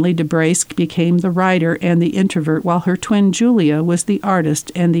family, Debreys became the writer and the introvert, while her twin Julia was the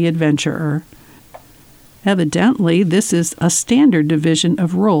artist and the adventurer. Evidently, this is a standard division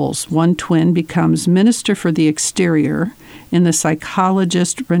of roles. One twin becomes minister for the exterior, in the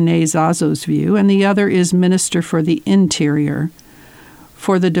psychologist Renee Zazo's view, and the other is minister for the interior.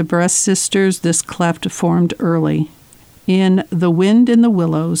 For the Debreys sisters, this cleft formed early. In The Wind in the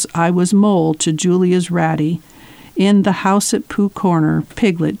Willows, I was Mole to Julia's Ratty. In The House at Pooh Corner,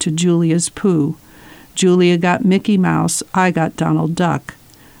 Piglet to Julia's Pooh. Julia got Mickey Mouse, I got Donald Duck.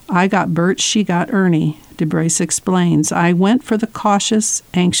 I got Bert, she got Ernie. Debreys explains, I went for the cautious,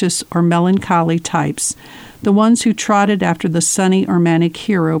 anxious, or melancholy types, the ones who trotted after the sunny or manic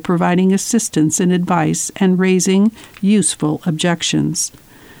hero, providing assistance and advice and raising useful objections.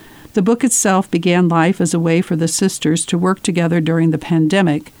 The book itself began life as a way for the sisters to work together during the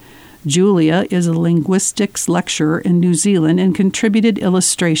pandemic. Julia is a linguistics lecturer in New Zealand and contributed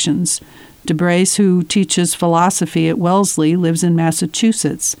illustrations. Debreys, who teaches philosophy at Wellesley, lives in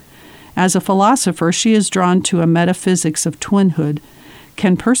Massachusetts. As a philosopher, she is drawn to a metaphysics of twinhood.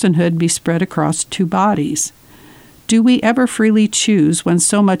 Can personhood be spread across two bodies? Do we ever freely choose when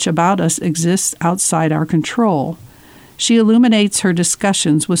so much about us exists outside our control? She illuminates her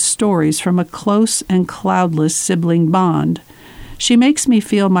discussions with stories from a close and cloudless sibling bond. She makes me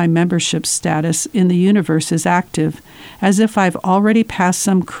feel my membership status in the universe is active, as if I've already passed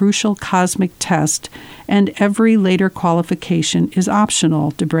some crucial cosmic test, and every later qualification is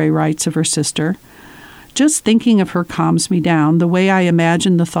optional, Debreys writes of her sister. Just thinking of her calms me down, the way I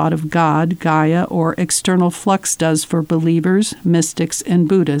imagine the thought of God, Gaia, or external flux does for believers, mystics, and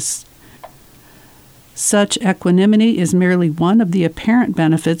Buddhists. Such equanimity is merely one of the apparent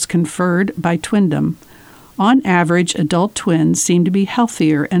benefits conferred by twindom. On average, adult twins seem to be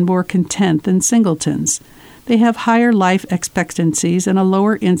healthier and more content than singletons. They have higher life expectancies and a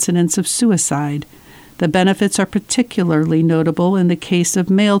lower incidence of suicide. The benefits are particularly notable in the case of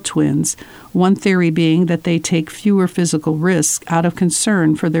male twins, one theory being that they take fewer physical risks out of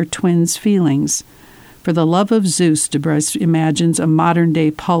concern for their twins' feelings. For the love of Zeus, Debreys imagines a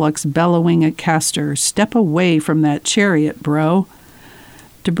modern-day Pollux bellowing at Castor, "Step away from that chariot, bro."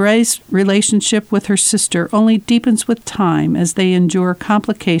 Debreys' relationship with her sister only deepens with time as they endure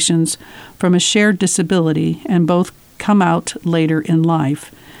complications from a shared disability and both come out later in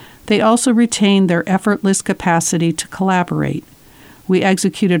life. They also retain their effortless capacity to collaborate. We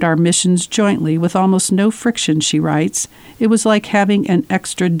executed our missions jointly with almost no friction, she writes. It was like having an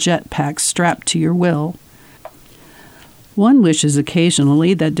extra jetpack strapped to your will. One wishes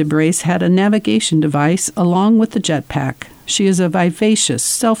occasionally that Debreys had a navigation device along with the jetpack. She is a vivacious,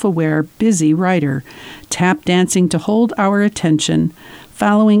 self-aware, busy writer, tap dancing to hold our attention,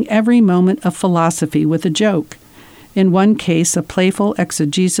 following every moment of philosophy with a joke. In one case, a playful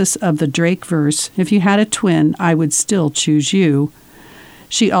exegesis of the Drake verse, "If you had a twin, I would still choose you."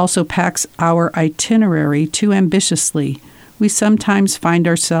 She also packs our itinerary too ambitiously. we sometimes find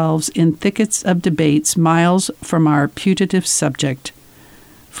ourselves in thickets of debates miles from our putative subject.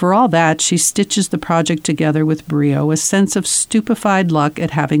 For all that, she stitches the project together with brio, a sense of stupefied luck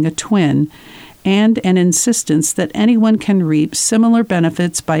at having a twin, and an insistence that anyone can reap similar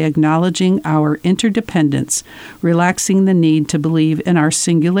benefits by acknowledging our interdependence, relaxing the need to believe in our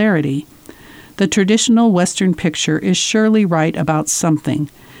singularity. The traditional Western picture is surely right about something.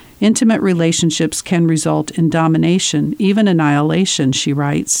 Intimate relationships can result in domination, even annihilation, she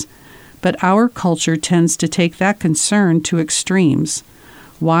writes. But our culture tends to take that concern to extremes.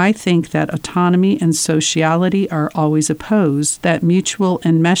 Why think that autonomy and sociality are always opposed, that mutual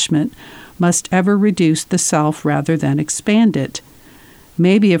enmeshment must ever reduce the self rather than expand it?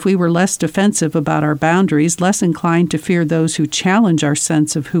 Maybe if we were less defensive about our boundaries, less inclined to fear those who challenge our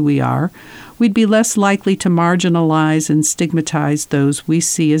sense of who we are, we'd be less likely to marginalize and stigmatize those we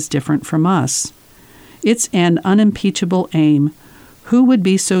see as different from us. It's an unimpeachable aim. Who would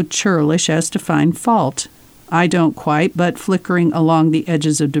be so churlish as to find fault? I don't quite, but flickering along the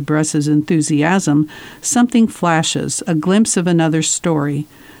edges of Debress's enthusiasm, something flashes, a glimpse of another story,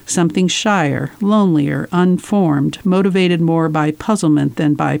 something shyer, lonelier, unformed, motivated more by puzzlement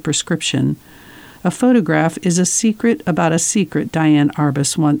than by prescription. A photograph is a secret about a secret, Diane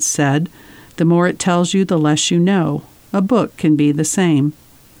Arbus once said. The more it tells you, the less you know. A book can be the same.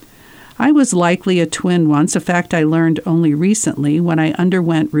 I was likely a twin once, a fact I learned only recently when I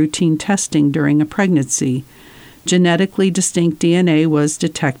underwent routine testing during a pregnancy. Genetically distinct DNA was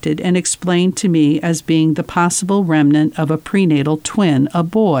detected and explained to me as being the possible remnant of a prenatal twin, a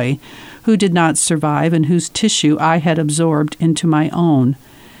boy, who did not survive and whose tissue I had absorbed into my own.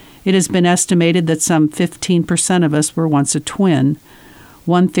 It has been estimated that some 15% of us were once a twin.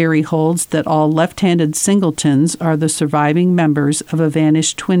 One theory holds that all left-handed singletons are the surviving members of a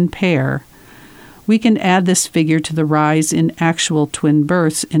vanished twin pair. We can add this figure to the rise in actual twin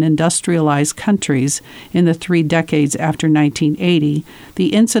births in industrialized countries in the 3 decades after 1980.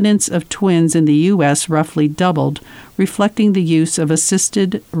 The incidence of twins in the U.S. roughly doubled, reflecting the use of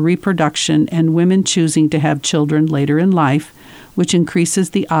assisted reproduction and women choosing to have children later in life, which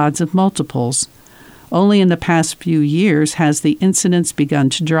increases the odds of multiples. Only in the past few years has the incidence begun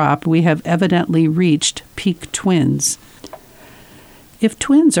to drop. We have evidently reached peak twins. If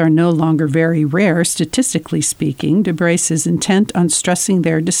twins are no longer very rare, statistically speaking, Debress is intent on stressing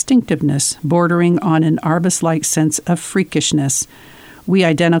their distinctiveness, bordering on an Arbus-like sense of freakishness. We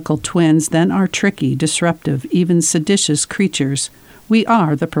identical twins then are tricky, disruptive, even seditious creatures. We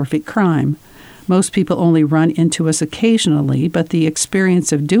are the perfect crime. Most people only run into us occasionally, but the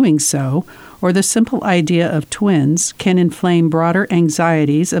experience of doing so, or the simple idea of twins, can inflame broader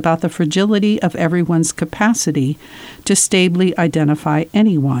anxieties about the fragility of everyone's capacity to stably identify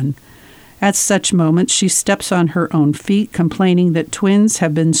anyone. At such moments, she steps on her own feet, complaining that twins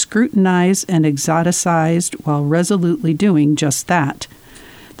have been scrutinized and exoticized while resolutely doing just that.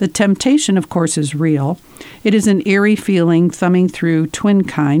 The temptation, of course, is real. It is an eerie feeling thumbing through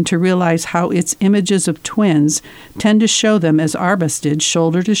twinkind to realize how its images of twins tend to show them as Arbus did,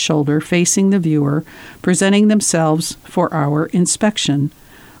 shoulder to shoulder, facing the viewer, presenting themselves for our inspection.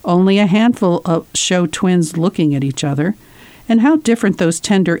 Only a handful show twins looking at each other. And how different those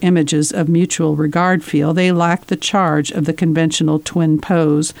tender images of mutual regard feel. They lack the charge of the conventional twin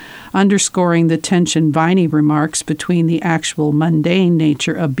pose, underscoring the tension Viney remarks between the actual mundane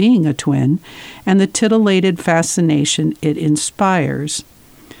nature of being a twin and the titillated fascination it inspires.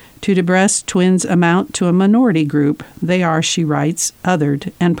 To Debress, twins amount to a minority group. They are, she writes,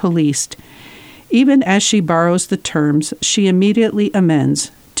 othered and policed. Even as she borrows the terms, she immediately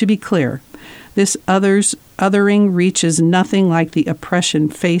amends. To be clear, this othering reaches nothing like the oppression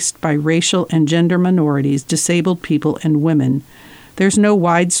faced by racial and gender minorities, disabled people, and women. There's no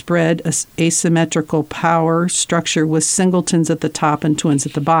widespread asymmetrical power structure with singletons at the top and twins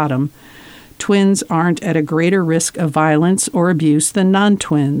at the bottom. Twins aren't at a greater risk of violence or abuse than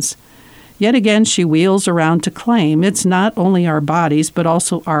non-twins. Yet again, she wheels around to claim it's not only our bodies but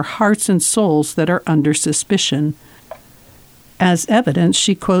also our hearts and souls that are under suspicion. As evidence,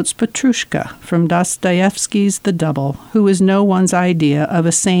 she quotes Petrushka from Dostoevsky's The Double, who is no one's idea of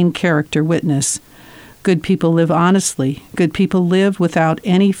a sane character witness. Good people live honestly. Good people live without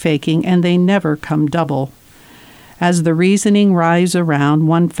any faking, and they never come double. As the reasoning writhes around,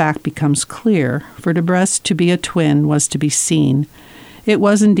 one fact becomes clear. For Debress, to be a twin was to be seen. It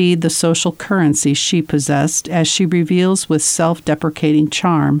was indeed the social currency she possessed, as she reveals with self-deprecating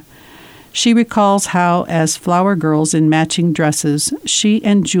charm. She recalls how, as flower girls in matching dresses, she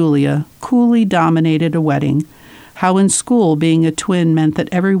and Julia coolly dominated a wedding, how in school being a twin meant that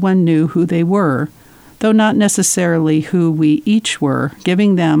everyone knew who they were. though not necessarily who we each were,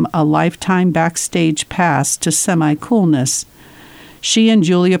 giving them a lifetime backstage pass to semi-coolness. She and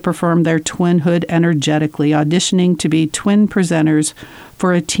Julia performed their twinhood energetically, auditioning to be twin presenters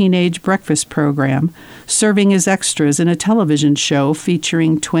for a teenage breakfast program, serving as extras in a television show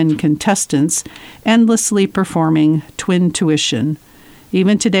featuring twin contestants, endlessly performing twin tuition.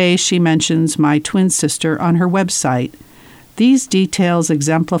 Even today, she mentions my twin sister on her website. These details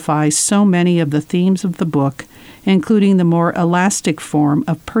exemplify so many of the themes of the book, including the more elastic form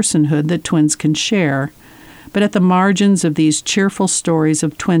of personhood that twins can share. But at the margins of these cheerful stories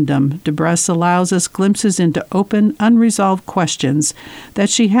of twindom, DeBrusk allows us glimpses into open, unresolved questions that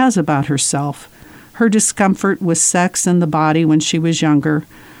she has about herself, her discomfort with sex and the body when she was younger,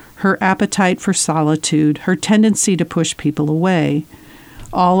 her appetite for solitude, her tendency to push people away.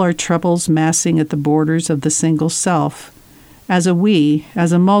 All are troubles massing at the borders of the single self. As a we,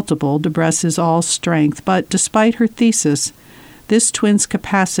 as a multiple, DeBrusk is all strength, but despite her thesis, this twin's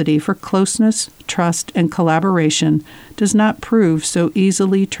capacity for closeness, trust, and collaboration does not prove so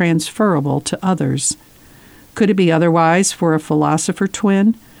easily transferable to others. Could it be otherwise for a philosopher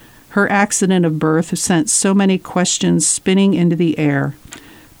twin? Her accident of birth sent so many questions spinning into the air.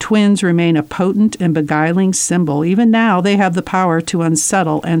 Twins remain a potent and beguiling symbol. Even now, they have the power to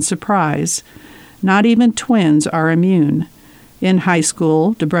unsettle and surprise. Not even twins are immune. In high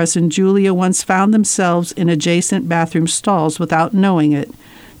school, DeBrusk and Julia once found themselves in adjacent bathroom stalls without knowing it.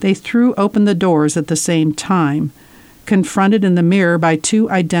 They threw open the doors at the same time. Confronted in the mirror by two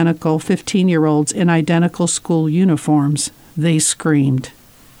identical 15-year-olds in identical school uniforms, they screamed.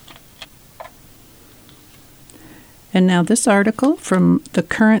 And now this article from The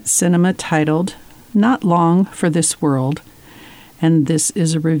Current Cinema titled, Not Long for This World. And this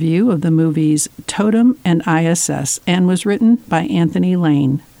is a review of the movies Totem and ISS, and was written by Anthony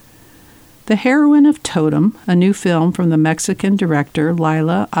Lane. The heroine of Totem, a new film from the Mexican director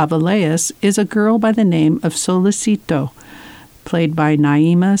Lila Aviles, is a girl by the name of Solicito, played by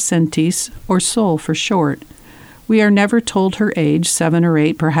Naima Sentis, or Sol for short. We are never told her age, 7 or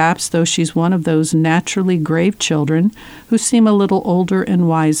 8 perhaps, though she's one of those naturally grave children who seem a little older and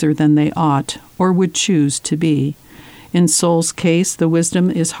wiser than they ought, or would choose to be. In Sol's case, the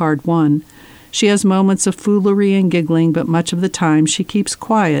wisdom is hard-won. She has moments of foolery and giggling, but much of the time she keeps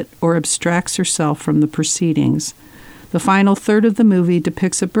quiet or abstracts herself from the proceedings. The final third of the movie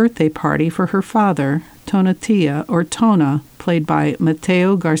depicts a birthday party for her father, Tonatia, or Tona, played by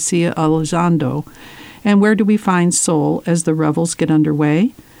Mateo Garcia Elizondo. And where do we find Sol as the revels get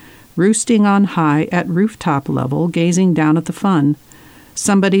underway? Roosting on high at rooftop level, gazing down at the fun.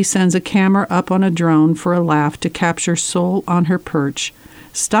 Somebody sends a camera up on a drone for a laugh to capture Sol on her perch.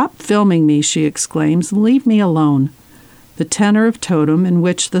 "Stop filming me," she exclaims. "Leave me alone." The tenor of Totem, in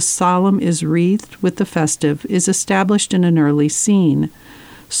which the solemn is wreathed with the festive, is established in an early scene.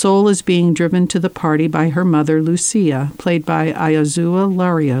 Sol is being driven to the party by her mother, Lucia, played by Ayazua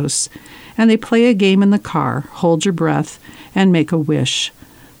Larios, and they play a game in the car, hold your breath, and make a wish.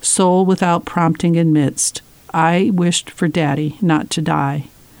 Sol, without prompting, admits, "I wished for Daddy not to die."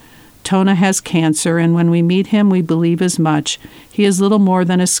 Tona has cancer, and when we meet him, we believe as much. He is little more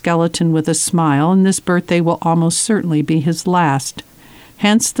than a skeleton with a smile, and this birthday will almost certainly be his last.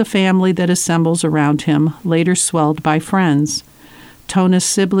 Hence the family that assembles around him, later swelled by friends. Tona's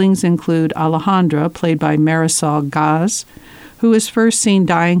siblings include Alejandra, played by Marisol Gaz, who is first seen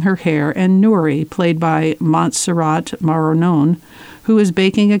dyeing her hair, and Nuri, played by Montserrat Maranon, who is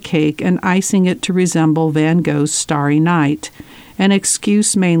baking a cake and icing it to resemble Van Gogh's Starry Night, an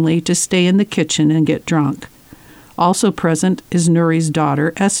excuse mainly to stay in the kitchen and get drunk. Also present is Nuri's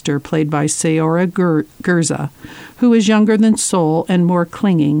daughter, Esther, played by Sayora Gurza, who is younger than Sol and more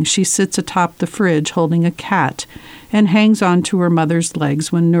clinging. She sits atop the fridge holding a cat and hangs on to her mother's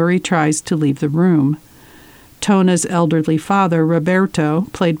legs when Nuri tries to leave the room. Tona's elderly father, Roberto,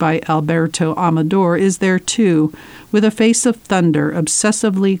 played by Alberto Amador, is there too, with a face of thunder,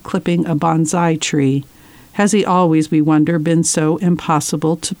 obsessively clipping a bonsai tree. Has he always, we wonder, been so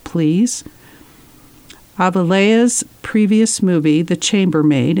impossible to please? Aviles' previous movie, The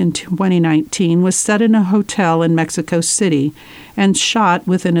Chambermaid, in 2019, was set in a hotel in Mexico City and shot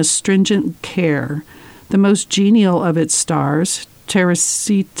with an astringent care. The most genial of its stars,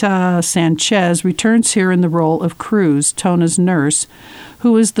 Teresita Sanchez, returns here in the role of Cruz, Tona's nurse,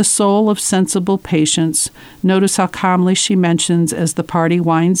 who is the soul of sensible patience. Notice how calmly she mentions as the party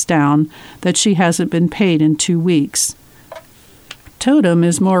winds down that she hasn't been paid in 2 weeks. Totem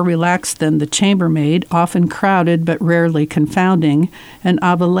is more relaxed than The Chambermaid, often crowded but rarely confounding, and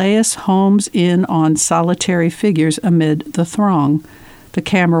Aviles homes in on solitary figures amid the throng. The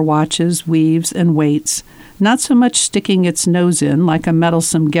camera watches, weaves, and waits, not so much sticking its nose in like a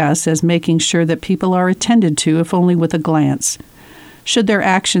meddlesome guest as making sure that people are attended to, if only with a glance. Should their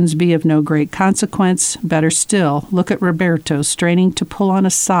actions be of no great consequence, better still, look at Roberto straining to pull on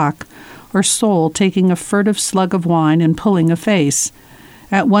a sock, or Sol taking a furtive slug of wine and pulling a face.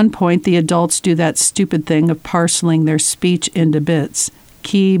 At one point, the adults do that stupid thing of parceling their speech into bits,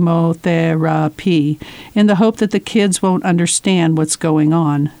 chemotherapy, in the hope that the kids won't understand what's going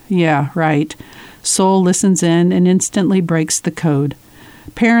on. Yeah, right. Sol listens in and instantly breaks the code.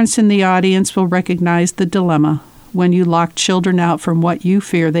 Parents in the audience will recognize the dilemma. When you lock children out from what you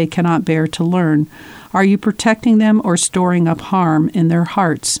fear they cannot bear to learn, are you protecting them or storing up harm in their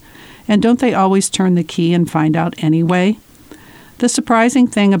hearts? And don't they always turn the key and find out anyway? The surprising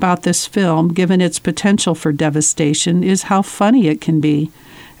thing about this film, given its potential for devastation, is how funny it can be.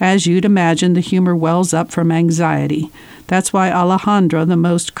 As you'd imagine, the humor wells up from anxiety. That's why Alejandra, the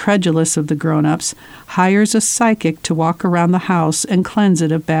most credulous of the grown-ups, hires a psychic to walk around the house and cleanse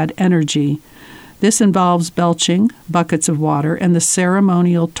it of bad energy. This involves belching, buckets of water, and the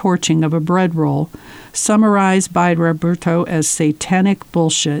ceremonial torching of a bread roll, summarized by Roberto as satanic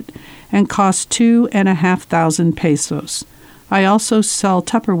bullshit, and costs 2,500 pesos. I also sell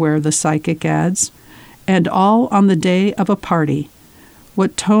Tupperware, the psychic adds, and all on the day of a party.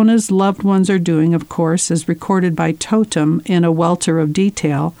 What Tona's loved ones are doing, of course, as recorded by Totem in a welter of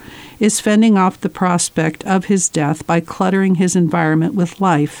detail, is fending off the prospect of his death by cluttering his environment with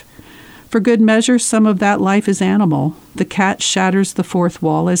life. For good measure, some of that life is animal. The cat shatters the fourth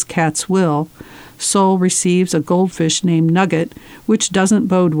wall as cats will. Sol receives a goldfish named Nugget, which doesn't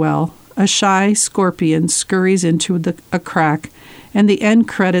bode well. A shy scorpion scurries into a crack, and the end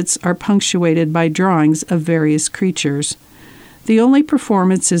credits are punctuated by drawings of various creatures. The only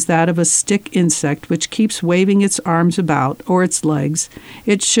performance is that of a stick insect which keeps waving its arms about, or its legs.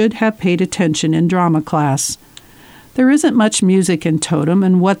 It should have paid attention in drama class. There isn't much music in Totem,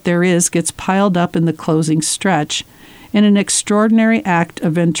 and what there is gets piled up in the closing stretch. In an extraordinary act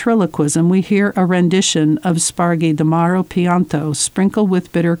of ventriloquism, we hear a rendition of Spargi d'Amaro Pianto, sprinkled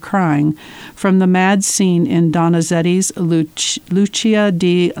with bitter crying, from the mad scene in Donizetti's Lucia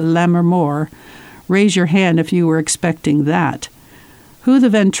di Lammermoor. Raise your hand if you were expecting that. Who the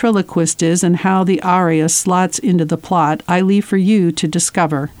ventriloquist is and how the aria slots into the plot, I leave for you to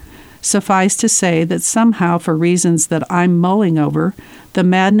discover. Suffice to say that somehow, for reasons that I'm mulling over, the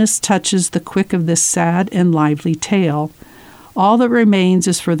madness touches the quick of this sad and lively tale. All that remains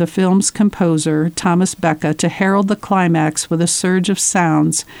is for the film's composer, Thomas Becca, to herald the climax with a surge of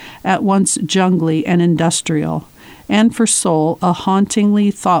sounds, at once jungly and industrial, and for Sol, a hauntingly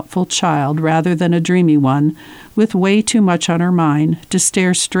thoughtful child rather than a dreamy one, with way too much on her mind, to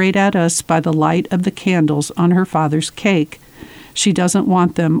stare straight at us by the light of the candles on her father's cake. She doesn't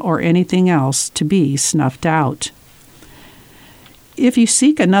want them or anything else to be snuffed out. If you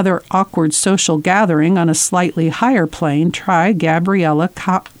seek another awkward social gathering on a slightly higher plane, try Gabriella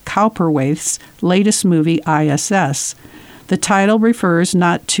Cowperwaith's latest movie, ISS. The title refers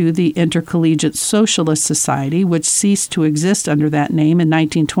not to the Intercollegiate Socialist Society, which ceased to exist under that name in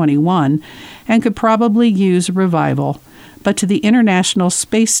 1921 and could probably use a revival, but to the International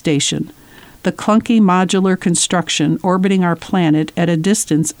Space Station, the clunky modular construction orbiting our planet at a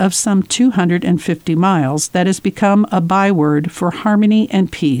distance of some 250 miles that has become a byword for harmony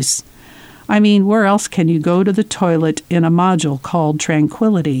and peace. I mean, where else can you go to the toilet in a module called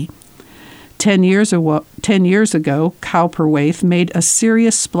Tranquility? 10 years ago, Cowperwaith made a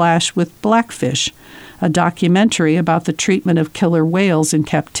serious splash with Blackfish, a documentary about the treatment of killer whales in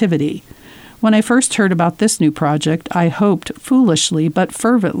captivity. When I first heard about this new project, I hoped, foolishly but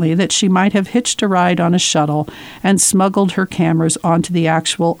fervently, that she might have hitched a ride on a shuttle and smuggled her cameras onto the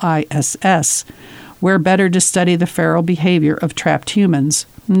actual ISS. Where better to study the feral behavior of trapped humans?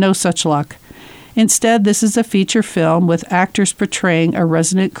 No such luck. Instead, this is a feature film with actors portraying a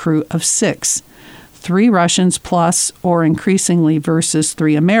resident crew of 6, 3 Russians plus, or increasingly versus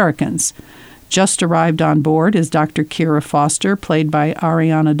 3 Americans. Just arrived on board is Dr. Kira Foster, played by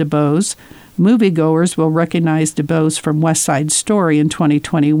Ariana DeBose. Moviegoers will recognize DeBose from West Side Story in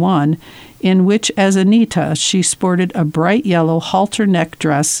 2021, in which, as Anita, she sported a bright yellow halter neck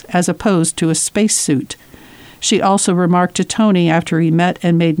dress as opposed to a spacesuit. She also remarked to Tony after he met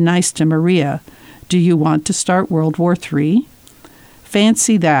and made nice to Maria, "Do you want to start World War III?"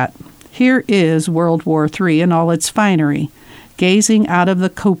 Fancy that. Here is World War III in all its finery. Gazing out of the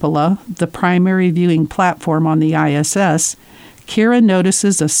cupola, the primary viewing platform on the ISS, Kira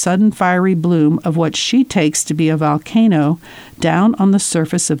notices a sudden fiery bloom of what she takes to be a volcano down on the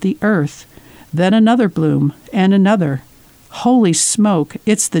surface of the Earth. Then another bloom, and another. Holy smoke,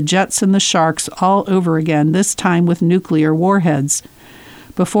 it's the Jets and the Sharks all over again, this time with nuclear warheads.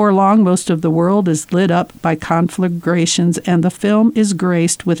 Before long, most of the world is lit up by conflagrations, and the film is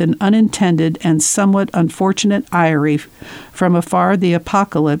graced with an unintended and somewhat unfortunate irony. From afar, the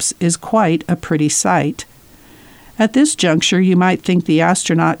apocalypse is quite a pretty sight. At this juncture, you might think the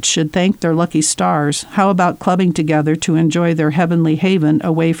astronauts should thank their lucky stars. How about clubbing together to enjoy their heavenly haven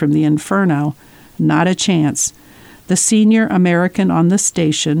away from the inferno? Not a chance. The senior American on the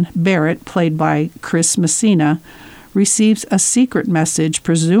station, Barrett, played by Chris Messina, receives a secret message,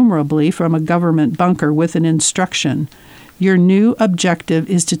 presumably from a government bunker, with an instruction. Your new objective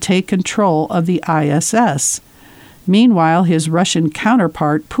is to take control of the ISS. Meanwhile, his Russian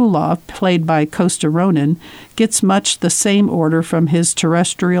counterpart, Pulov, played by Kosta Ronin, gets much the same order from his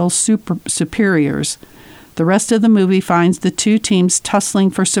terrestrial superiors. The rest of the movie finds the two teams tussling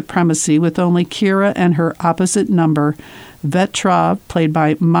for supremacy, with only Kira and her opposite number, Vetrov, played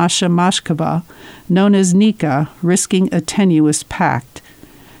by Masha Mashkova, known as Nika, risking a tenuous pact.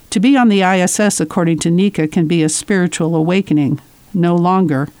 To be on the ISS, according to Nika, can be a spiritual awakening. No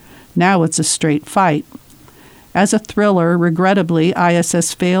longer. Now it's a straight fight. As a thriller, regrettably,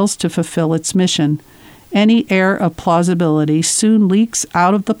 ISS fails to fulfill its mission. Any air of plausibility soon leaks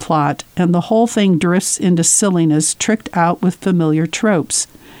out of the plot, and the whole thing drifts into silliness tricked out with familiar tropes.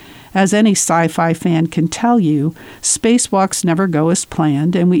 As any sci-fi fan can tell you, spacewalks never go as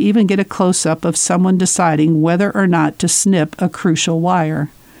planned, and we even get a close-up of someone deciding whether or not to snip a crucial wire.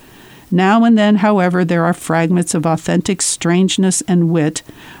 Now and then, however, there are fragments of authentic strangeness and wit,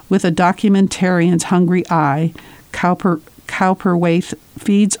 with a documentarian's hungry eye. Cowperwaith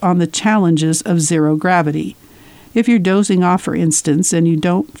feeds on the challenges of zero gravity. If you're dozing off, for instance, and you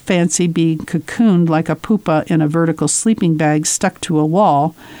don't fancy being cocooned like a pupa in a vertical sleeping bag stuck to a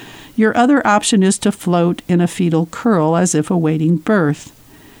wall, your other option is to float in a fetal curl as if awaiting birth.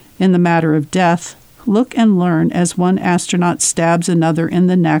 In the matter of death, look and learn as one astronaut stabs another in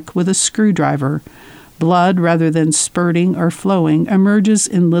the neck with a screwdriver. Blood, rather than spurting or flowing, emerges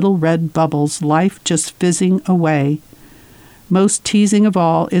in little red bubbles, life just fizzing away. Most teasing of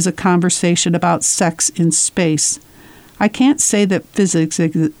all is a conversation about sex in space. I can't say that physics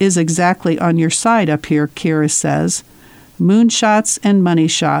is exactly on your side up here, Kira says. Moonshots and money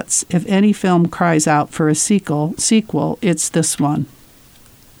shots. If any film cries out for a sequel, it's this one.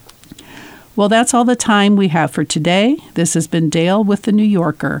 Well, that's all the time we have for today. This has been Dale with The New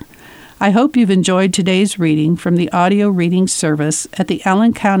Yorker. I hope you've enjoyed today's reading from the audio reading service at the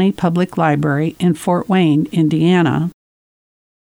Allen County Public Library in Fort Wayne, Indiana.